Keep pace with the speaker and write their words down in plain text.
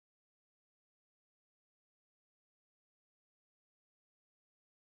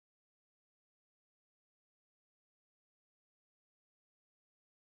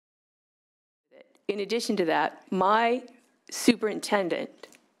In addition to that, my superintendent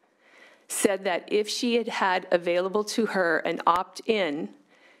said that if she had had available to her an opt-in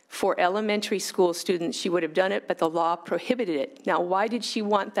for elementary school students, she would have done it, but the law prohibited it. Now, why did she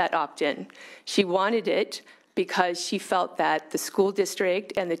want that opt-in? She wanted it because she felt that the school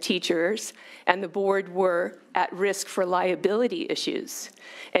district and the teachers and the board were at risk for liability issues.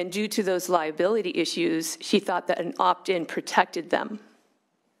 And due to those liability issues, she thought that an opt-in protected them.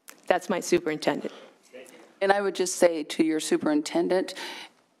 That's my superintendent. And I would just say to your superintendent,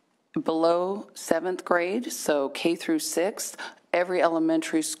 below 7th grade, so K through 6th, every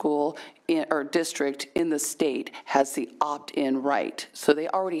elementary school or district in the state has the opt-in right. So they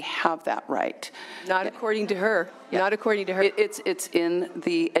already have that right. Not according to her. Yeah. Not according to her. It's in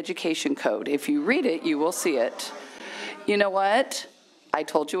the education code. If you read it, you will see it. You know what? I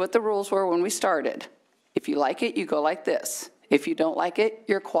told you what the rules were when we started. If you like it, you go like this. If you don't like it,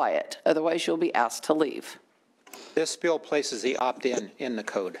 you're quiet. Otherwise, you'll be asked to leave. This bill places the opt-in in the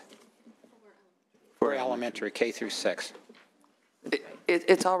code for elementary, K through 6.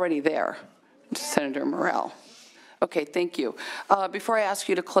 It's already there, Senator Morrell. Okay, thank you. Before I ask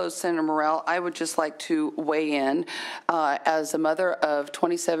you to close, Senator Morrell, I would just like to weigh in as a mother of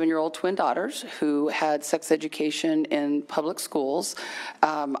 27-year-old twin daughters who had sex education in public schools.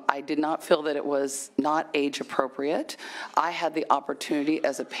 I did not feel that it was not age appropriate. I had the opportunity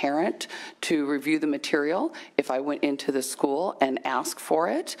as a parent to review the material if I went into the school and ask for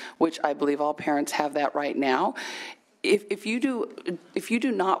it, which I believe all parents have that right now. If you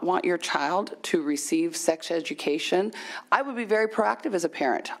do not want your child to receive sex education, I would be very proactive as a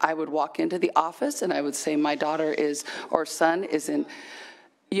parent. I would walk into the office and I would say, my daughter is, or son is in,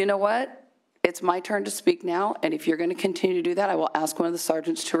 you know what? It's my turn to speak now, and if you're going to continue to do that, I will ask one of the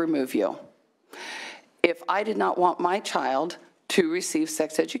sergeants to remove you. If I did not want my child to receive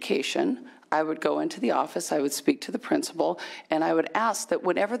sex education, I would go into the office, I would speak to the principal, and I would ask that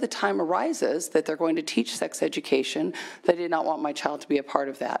whenever the time arises that they're going to teach sex education, that I did not want my child to be a part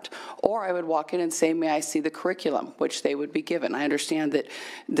of that. Or I would walk in and say, may I see the curriculum, which they would be given. I understand that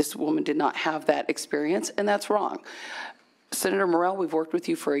this woman did not have that experience, and that's wrong. Senator Morrell, we've worked with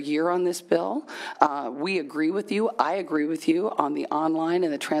you for a year on this bill. We agree with you. I agree with you on the online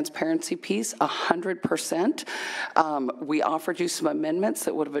and the transparency piece 100%. We offered you some amendments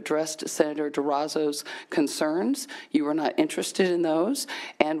that would have addressed Senator Durazo's concerns. You were not interested in those,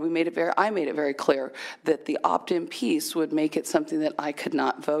 and I made it very clear that the opt-in piece would make it something that I could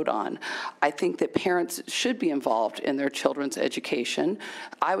not vote on. I think that parents should be involved in their children's education.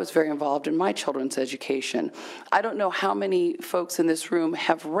 I was very involved in my children's education. I don't know how many folks in this room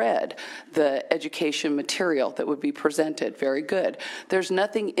have read the education material that would be presented. Very good. There's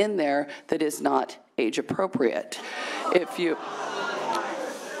nothing in there that is not age appropriate. If you,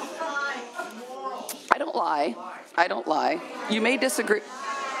 I don't lie. I don't lie. You may disagree.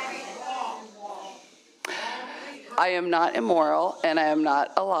 I am not immoral and I am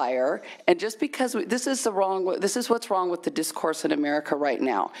not a liar. And just because this is what's wrong with the discourse in America right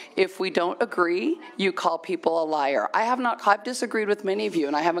now. If we don't agree, you call people a liar. I've disagreed with many of you,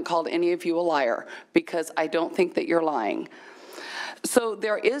 and I haven't called any of you a liar because I don't think that you're lying. So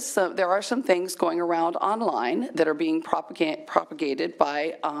there are some things going around online that are being propagated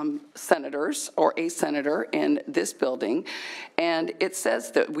by senators or a senator in this building, and it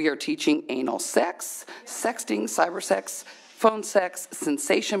says that we are teaching anal sex, sexting, cyber sex, phone sex,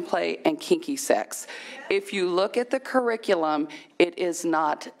 sensation play, and kinky sex. If you look at the curriculum, it is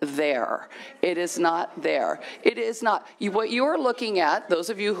not there. It is not there. It is not. What you are looking at,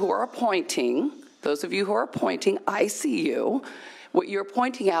 those of you who are appointing, I see you. What you're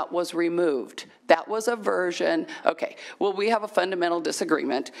pointing out was removed. That was a version. Okay, well, we have a fundamental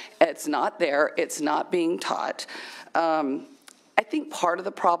disagreement. It's not there. It's not being taught. I think part of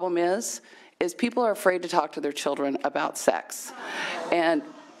the problem is people are afraid to talk to their children about sex. And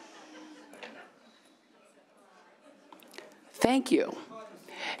thank you.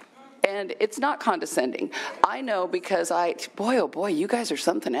 And it's not condescending. I know because boy, oh boy, you guys are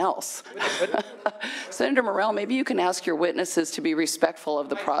something else. Senator Morrell, maybe you can ask your witnesses to be respectful of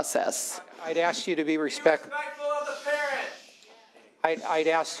the process. I'd ask you to be respectful of the parent.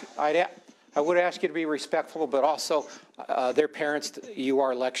 I would ask you to be respectful, but also their parents, you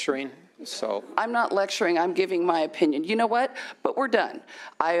are lecturing. So I'm not lecturing, I'm giving my opinion. You know what? But we're done.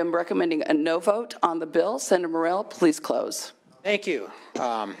 I am recommending a no vote on the bill. Senator Morrell, please close. Thank you,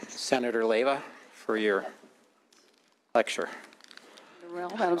 Senator Leyva, for your lecture.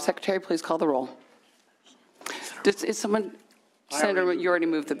 Madam Secretary, please call the roll. Is someone, Senator, you already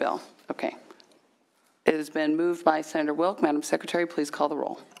moved the bill. Okay. It has been moved by Senator Wilk. Madam Secretary, please call the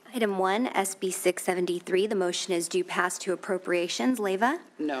roll. Item 1, SB 673, the motion is due pass to appropriations. Leyva?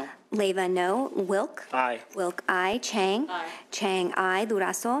 No. Leyva, no. Wilk? Aye. Wilk, aye. Chang? Aye. Chang, aye.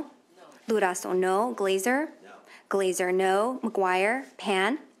 Durazo? Durazo, no. Glazer? Glazer, no. McGuire?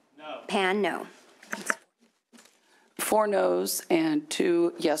 Pan? No. Pan, no. 4 noes and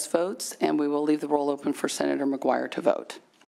 2 yes votes, and we will leave the roll open for Senator McGuire to vote.